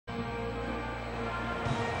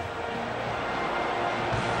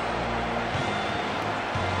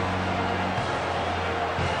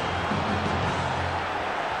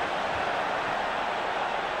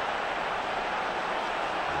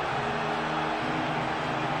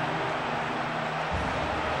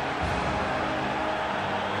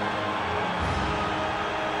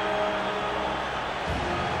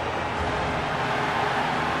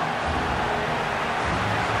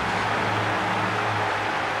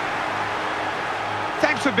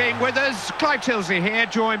Thanks for being with us. Clive Tilsley here,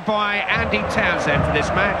 joined by Andy Townsend for this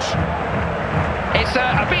match. It's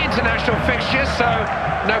a big international fixture, so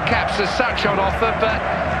no caps as such on offer, but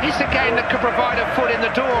it's a game that could provide a foot in the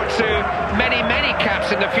door to many caps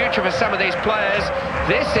in the future for some of these players.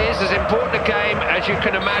 This is as important a game as you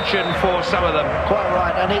can imagine for some of them. Quite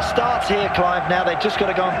right, and it starts here, Clive. Now they've just got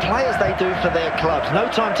to go and play as they do for their clubs. No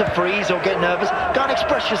time to freeze or get nervous. Go and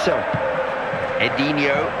express yourself.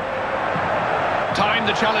 Edinho. Timed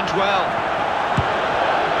the challenge well.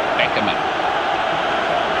 Beckerman.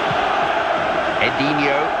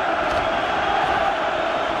 Edinho.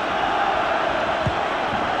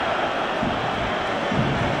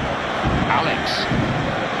 Alex.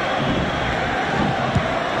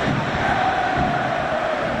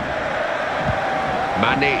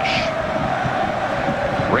 Manish.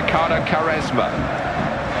 Ricardo Quaresma.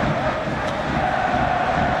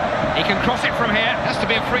 He can cross it from here. Has to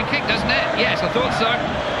be a free kick, doesn't it? Yes, I thought so.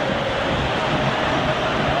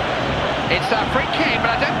 It's a free kick, but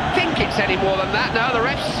I don't think it's any more than that. No, the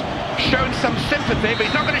ref's shown some sympathy, but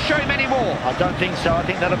he's not going to show him any more. I don't think so. I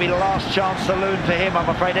think that'll be the last chance saloon for him. I'm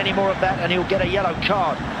afraid any more of that and he'll get a yellow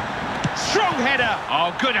card. Strong header.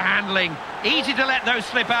 Oh, good handling. Easy to let those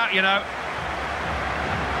slip out, you know.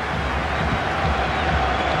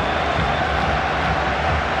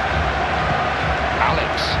 Alex.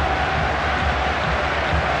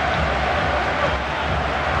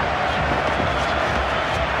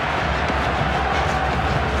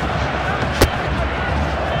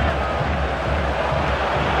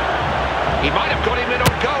 He might have got him in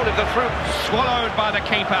on goal if the through... Swallowed by the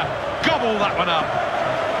keeper. Gobble that one up.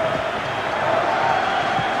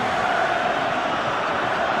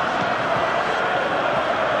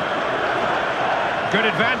 Good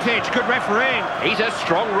advantage, good refereeing. He's a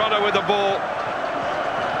strong runner with the ball.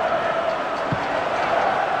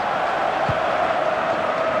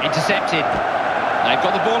 Intercepted. They've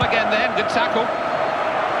got the ball again then. Good tackle.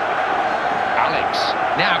 Alex.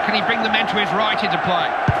 Now, can he bring the men to his right into play?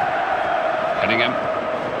 Cunningham.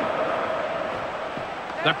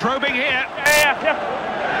 They're probing here.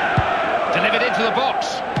 Delivered into the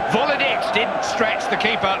box. Volleyed it. Didn't stretch the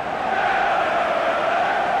keeper.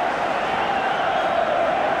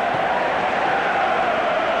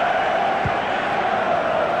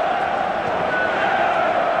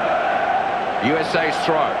 USA's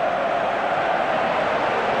throw.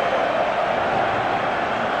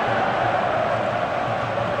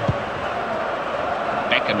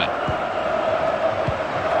 Beckerman.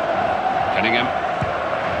 Cunningham.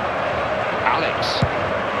 Alex.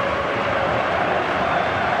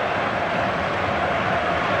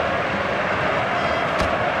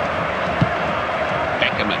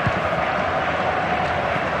 Beckerman.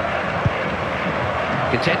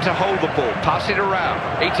 Content to hold the ball, pass it around.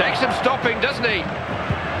 He takes some stopping, doesn't he?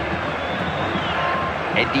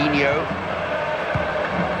 Edinho.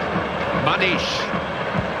 Manish.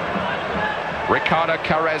 Ricardo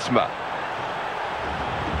Quaresma.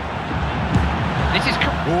 This is...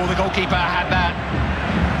 Oh, the goalkeeper had that.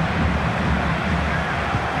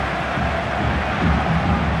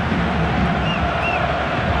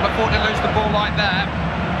 Can't afford to lose the ball like that.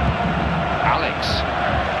 Alex.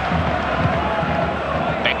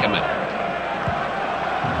 Beckerman.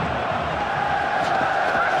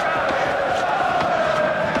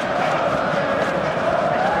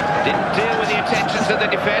 Didn't deal with the intentions of the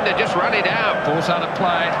defender, just ran it out. Ball's out of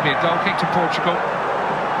play. It'll be a goal kick to Portugal.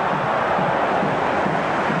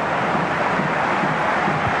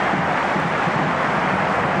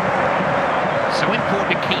 So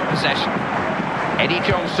important to keep possession. Eddie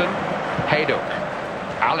Johnson, Hayduk,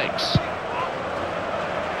 Alex.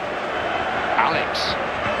 Alex.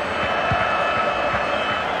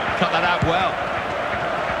 Cut that out well.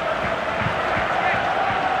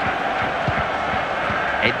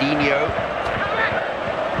 Edinho.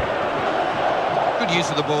 Good use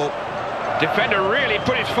of the ball. Defender really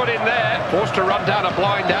put his foot in there. Forced to run down a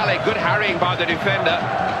blind alley. Good harrying by the defender.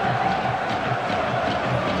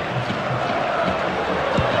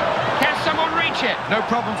 Can someone reach it? No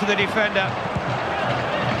problem for the defender.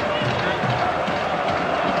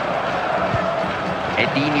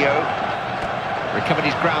 Edinho. Recovered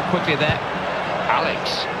his ground quickly there.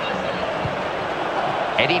 Alex.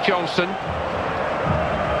 Eddie Johnson.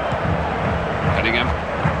 Cunningham.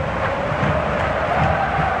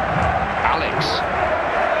 Alex.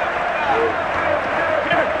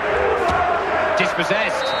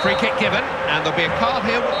 Dispossessed. Free kick given. And there'll be a card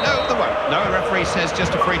here. No, there won't. No, the referee says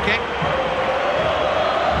just a free kick.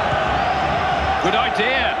 Good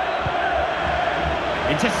idea.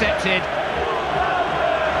 Intercepted.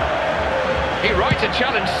 He writes a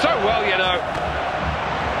challenge so well, you know.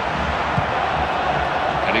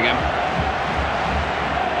 Cunningham.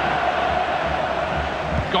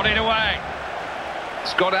 Got it away.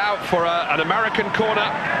 It's got out for an American corner.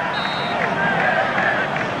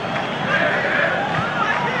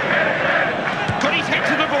 Got his head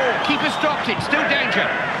to the ball. Keeper stopped it. Still danger.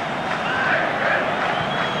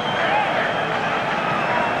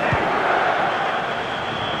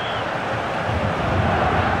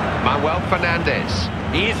 Fernandez.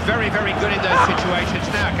 He is very, very good in those situations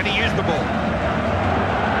now. Can he use the ball?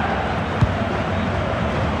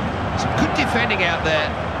 Some good defending out there.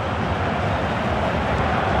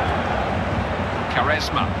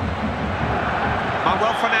 Charisma.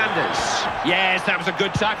 Manuel Fernandez. Yes, that was a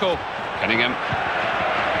good tackle. Cunningham.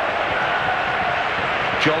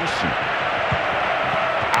 Johnson.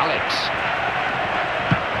 Alex.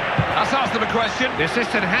 Let's ask them a question. The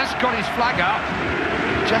assistant has got his flag up.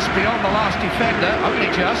 Just beyond the last defender, only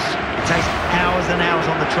just. It takes hours and hours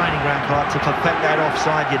on the training ground, Clark, to perfect that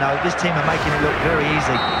offside, you know. This team are making it look very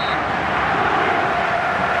easy.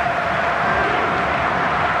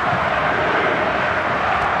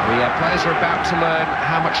 The players are about to learn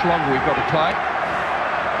how much longer we've got to play.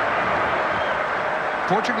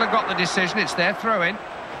 Portugal have got the decision, it's their throw-in.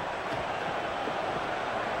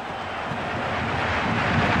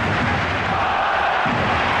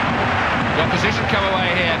 Opposition come away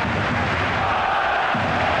here.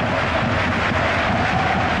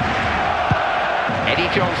 Eddie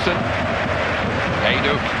Johnson.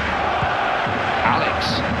 Aiduk.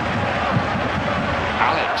 Alex.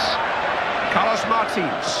 Carlos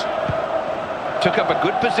Martins. Took up a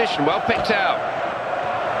good position, well picked out.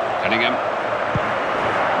 Cunningham.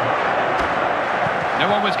 No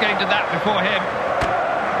one was getting to that before him.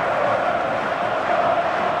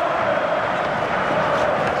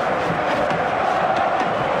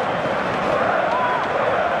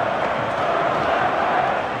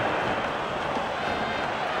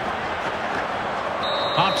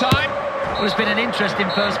 Half-time. Well, it's been an interesting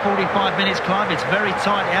first 45 minutes, Clive. It's very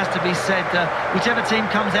tight, it has to be said. Whichever team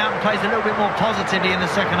comes out and plays a little bit more positively in the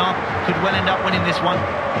second half could well end up winning this one.